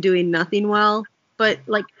and doing nothing well. But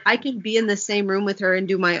I can be in the same room with her and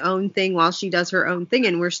do my own thing while she does her own thing,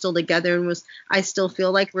 and we're still together. And I still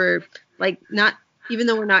feel we're not. Even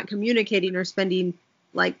though we're not communicating or spending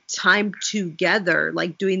time together,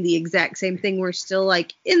 doing the exact same thing, we're still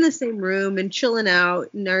in the same room and chilling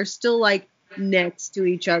out and are still next to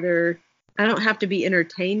each other. I don't have to be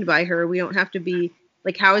entertained by her. We don't have to be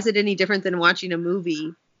how is it any different than watching a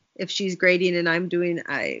movie? If she's grading and I'm doing,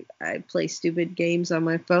 I play stupid games on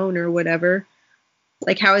my phone or whatever.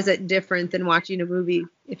 How is it different than watching a movie?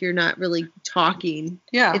 if you're not really talking.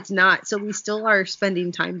 Yeah. It's not. So we still are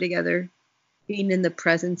spending time together, being in the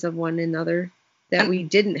presence of one another that we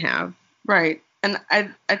didn't have. Right. And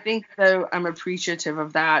I think, though, I'm appreciative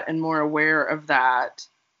of that and more aware of that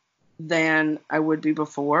than I would be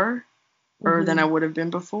before, or than I would have been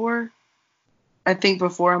before. I think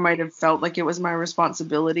before I might have felt like it was my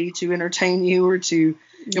responsibility to entertain you, or to,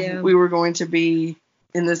 if we were going to be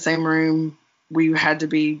in the same room, we had to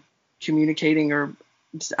be communicating, or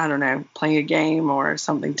I don't know, playing a game or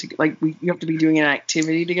something, to like you have to be doing an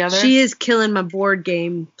activity together. She is killing my board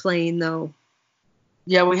game playing, though.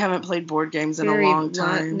 Yeah, we haven't played board games in a long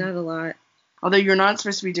time. Not a lot. Although you're not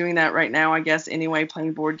supposed to be doing that right now, I guess, anyway,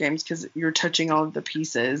 playing board games, because you're touching all of the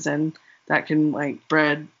pieces, and that can, like,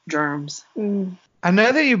 spread germs. I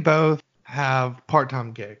know that you both have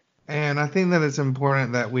part-time gigs, and I think that it's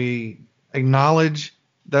important that we acknowledge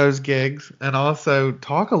those gigs and also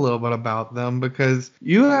talk a little bit about them, because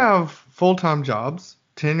you have full-time jobs,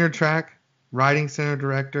 tenure track, writing center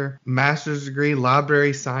director, master's degree,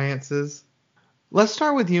 library sciences. Let's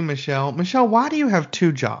start with you, Michelle. Michelle, why do you have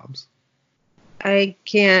 2 jobs? I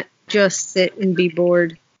can't just sit and be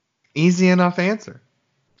bored. Easy enough answer.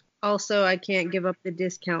 Also, I can't give up the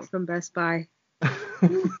discount from Best Buy.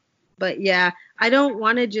 But yeah, I don't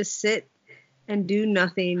want to just sit and do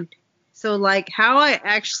nothing. So like how I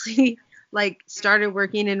actually like started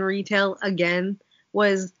working in retail again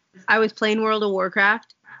was I was playing World of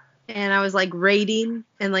Warcraft, and I was like raiding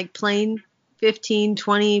and like playing 15,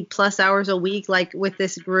 20 plus hours a week, like with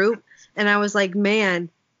this group. And I was like, man,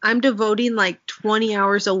 I'm devoting like 20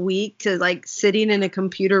 hours a week to like sitting in a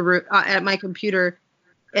computer room at my computer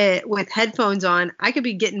with headphones on. I could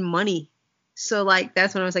be getting money. So like,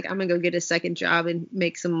 that's when I was like, I'm gonna go get a second job and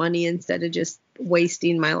make some money instead of just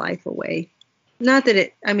wasting my life away. Not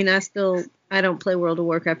that I don't play World of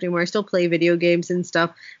Warcraft anymore. I still play video games and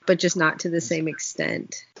stuff, but just not to the same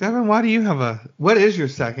extent. Devon, what is your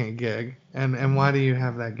second gig, and why do you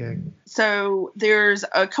have that gig? So there's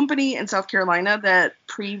a company in South Carolina that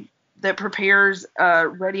prepares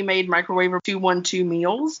ready-made microwave 212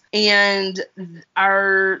 meals, and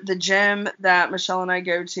the gym that Michelle and I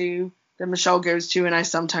go to, that Michelle goes to and I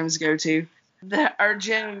sometimes go to, our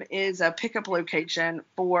gym is a pickup location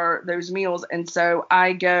for those meals. And so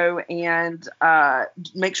I go and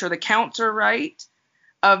make sure the counts are right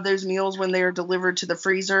of those meals when they are delivered to the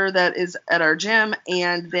freezer that is at our gym.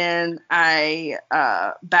 And then I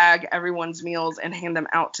bag everyone's meals and hand them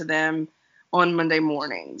out to them on Monday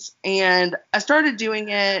mornings. And I started doing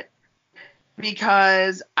it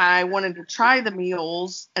because I wanted to try the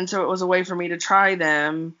meals. And so it was a way for me to try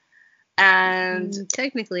them. And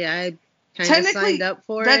technically, I kind of signed up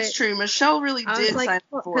for it. That's true. Michelle really did sign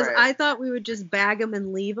up for it. Because I thought we would just bag them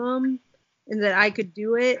and leave them, and that I could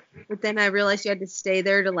do it. But then I realized you had to stay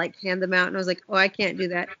there to like hand them out, and I was like, oh, I can't do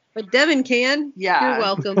that. But Devon can. Yeah. You're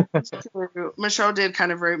welcome. Michelle did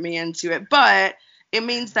kind of rope me into it, but it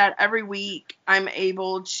means that every week I'm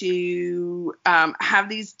able to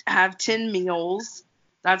have 10 meals.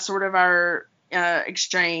 That's sort of our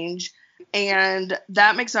exchange. And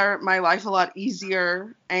that makes my life a lot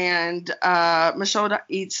easier. And Michelle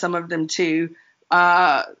eats some of them too,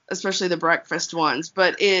 especially the breakfast ones.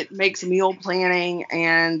 But it makes meal planning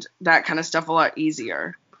and that kind of stuff a lot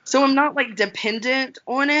easier. So I'm not like dependent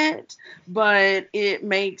on it, but it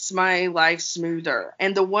makes my life smoother.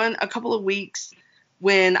 And a couple of weeks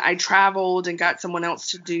when I traveled and got someone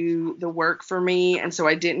else to do the work for me, and so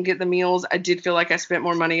I didn't get the meals, I did feel like I spent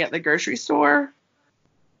more money at the grocery store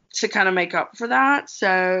to kind of make up for that.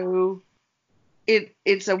 So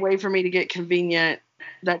it's a way for me to get convenient.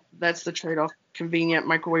 That's the trade-off. Convenient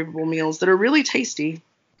microwavable meals that are really tasty.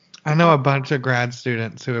 I know a bunch of grad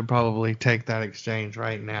students who would probably take that exchange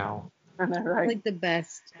right now. I know, right? Like the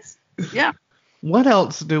best. Yeah. What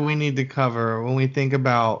else do we need to cover when we think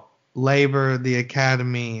about labor, the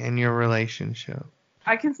academy, and your relationship?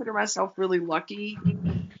 I consider myself really lucky.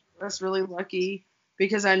 That's really lucky.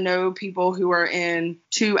 Because I know people who are in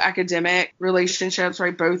 2 academic relationships,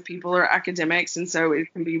 right? Both people are academics, and so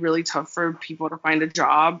it can be really tough for people to find a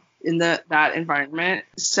job in that environment.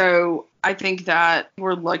 So I think that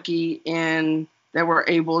we're lucky in that we're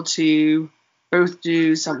able to both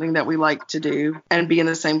do something that we like to do and be in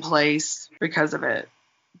the same place because of it.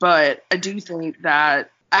 But I do think that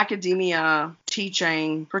academia,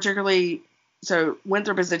 teaching, particularly, so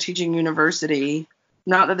Winthrop is a teaching university.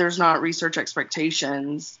 Not that there's not research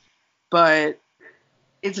expectations, but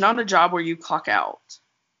it's not a job where you clock out,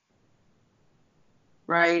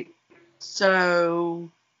 right? So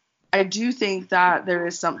I do think that there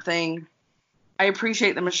is something, I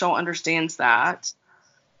appreciate that Michelle understands that.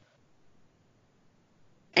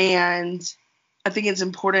 And I think it's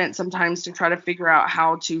important sometimes to try to figure out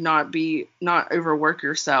how to not overwork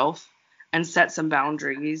yourself and set some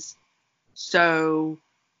boundaries. So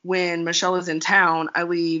when Michelle is in town, I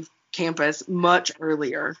leave campus much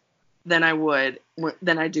earlier than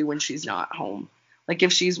I do when she's not home. Like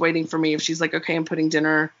if she's waiting for me, if she's like, okay, I'm putting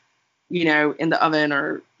dinner, in the oven,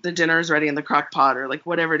 or the dinner's ready in the crock pot, or like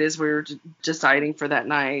whatever it is we were deciding for that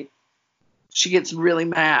night, she gets really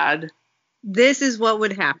mad. This is what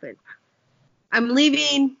would happen. I'm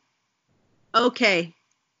leaving. Okay.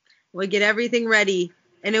 We'll get everything ready.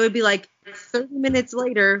 And it would be like 30 minutes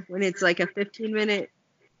later when it's like a 15-minute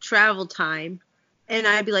travel time. And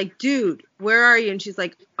I'd be like, dude, where are you? And she's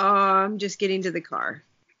like, oh, I'm just getting to the car.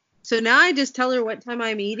 So now I just tell her what time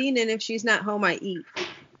I'm eating. And if she's not home, I eat.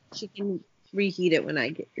 She can reheat it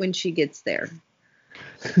when she gets there.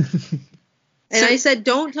 And I said,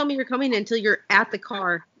 don't tell me you're coming until you're at the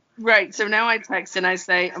car. Right. So now I text and I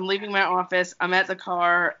say, I'm leaving my office. I'm at the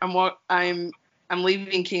car. I'm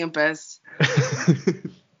leaving campus.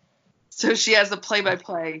 So she has the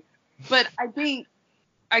play-by-play. But I think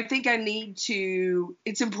I need to,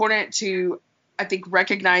 it's important to, I think,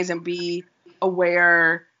 recognize and be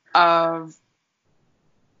aware of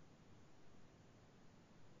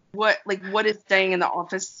what is staying in the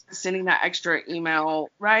office, sending that extra email,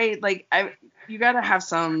 right? Like you got to have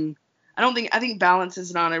some, I think balance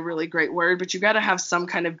is not a really great word, but you got to have some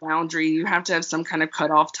kind of boundary. You have to have some kind of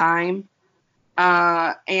cutoff time.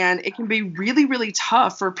 And it can be really, really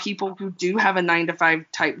tough for people who do have a 9-to-5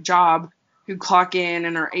 type job, who clock in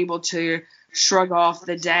and are able to shrug off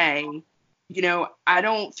the day.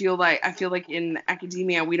 I feel like in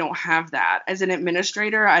academia, we don't have that. As an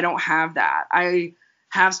administrator, I don't have that. I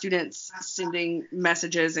have students sending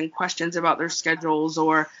messages and questions about their schedules,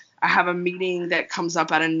 or I have a meeting that comes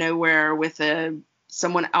up out of nowhere with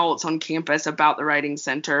someone else on campus about the writing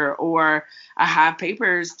center, or I have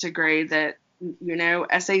papers to grade that,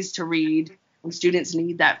 essays to read, and students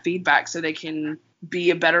need that feedback so they can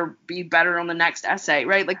be better on the next essay,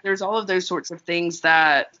 right? Like there's all of those sorts of things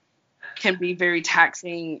that can be very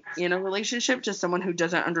taxing in a relationship to someone who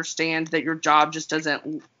doesn't understand that your job just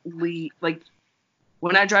doesn't lead. Like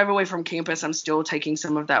when I drive away from campus, I'm still taking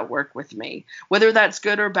some of that work with me, whether that's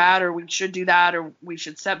good or bad, or we should do that, or we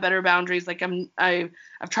should set better boundaries. Like I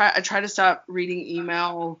try to stop reading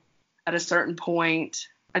email at a certain point.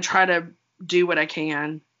 I try to do what I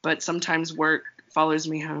can, but sometimes work follows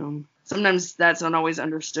me home. Sometimes that's not always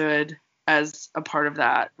understood as a part of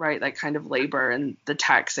that, right? That kind of labor and the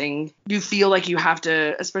taxing. You feel like you have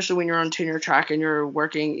to, especially when you're on tenure track and you're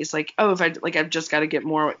working, it's like, oh, I've just got to get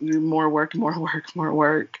more work.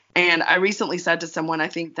 And I recently said to someone, I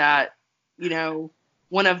think that,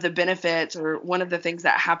 one of the benefits or one of the things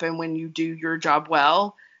that happen when you do your job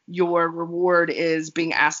well, your reward is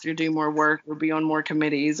being asked to do more work or be on more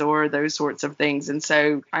committees or those sorts of things. And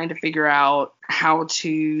so trying to figure out how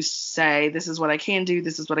to say, this is what I can do,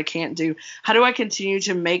 this is what I can't do. How do I continue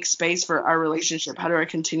to make space for our relationship? How do I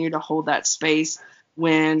continue to hold that space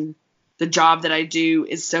when the job that I do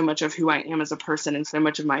is so much of who I am as a person and so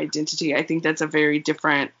much of my identity? I think that's a very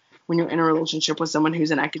different, when you're in a relationship with someone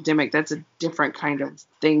who's an academic, that's a different kind of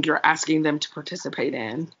thing you're asking them to participate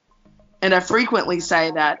in. And I frequently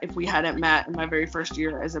say that if we hadn't met in my very first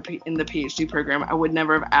year in the PhD program, I would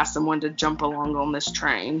never have asked someone to jump along on this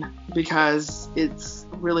train, because it's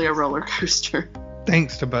really a roller coaster.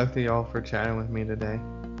 Thanks to both of y'all for chatting with me today.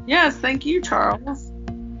 Yes, thank you, Charles.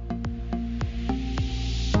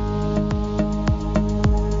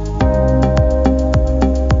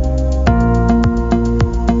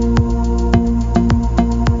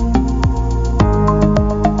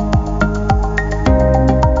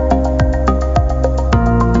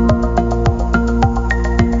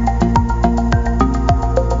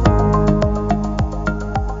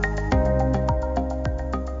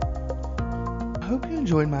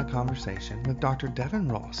 Conversation with Dr.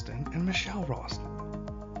 Devon Ralston and Michelle Ralston.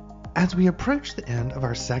 As we approach the end of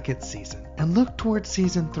our second season and look towards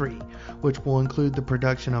season 3, which will include the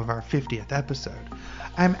production of our 50th episode,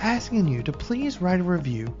 I'm asking you to please write a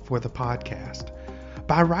review for the podcast.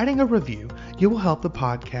 By writing a review, you will help the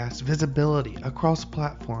podcast's visibility across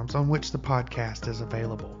platforms on which the podcast is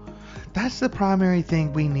available. That's the primary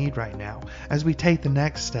thing we need right now as we take the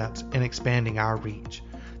next steps in expanding our reach.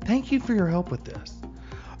 Thank you for your help with this.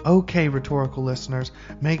 Okay, rhetorical listeners,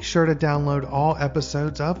 make sure to download all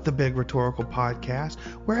episodes of the Big Rhetorical Podcast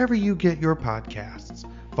wherever you get your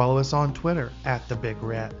podcasts. Follow us on Twitter at The Big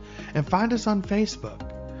Ret and find us on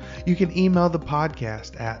Facebook. You can email the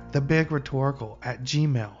podcast at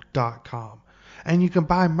thebigRhetorical@gmail.com, and you can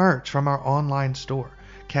buy merch from our online store.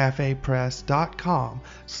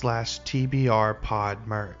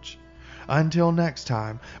 cafepress.com/tbrpodmerch. Until next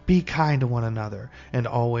time, be kind to one another and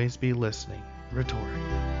always be listening.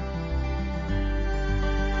 Rhetoric.